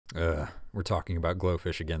We're talking about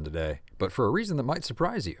GloFish again today, but for a reason that might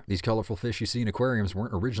surprise you. These colorful fish you see in aquariums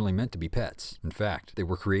weren't originally meant to be pets. In fact, they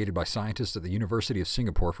were created by scientists at the University of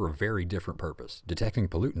Singapore for a very different purpose: detecting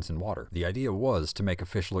pollutants in water. The idea was to make a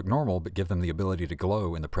fish look normal but give them the ability to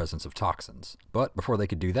glow in the presence of toxins. But before they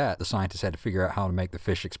could do that, the scientists had to figure out how to make the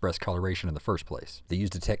fish express coloration in the first place. They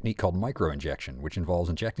used a technique called microinjection, which involves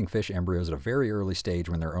injecting fish embryos at a very early stage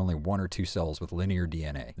when there are only 1 or 2 cells with linear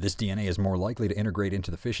DNA. This DNA is more likely to integrate into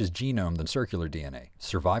the fish's genome than circular DNA.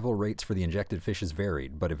 Survival rates for the injected fishes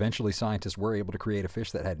varied, but eventually scientists were able to create a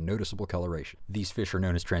fish that had noticeable coloration. These fish are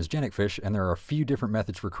known as transgenic fish, and there are a few different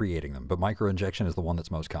methods for creating them, but microinjection is the one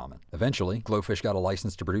that's most common. Eventually, GloFish got a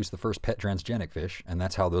license to produce the first pet transgenic fish, and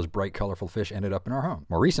that's how those bright, colorful fish ended up in our home.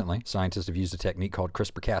 More recently, scientists have used a technique called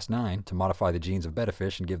CRISPR-Cas9 to modify the genes of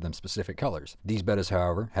bettafish and give them specific colors. These bettas,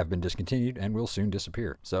 however, have been discontinued and will soon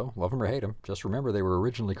disappear. So, love them or hate them, just remember they were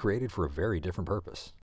originally created for a very different purpose.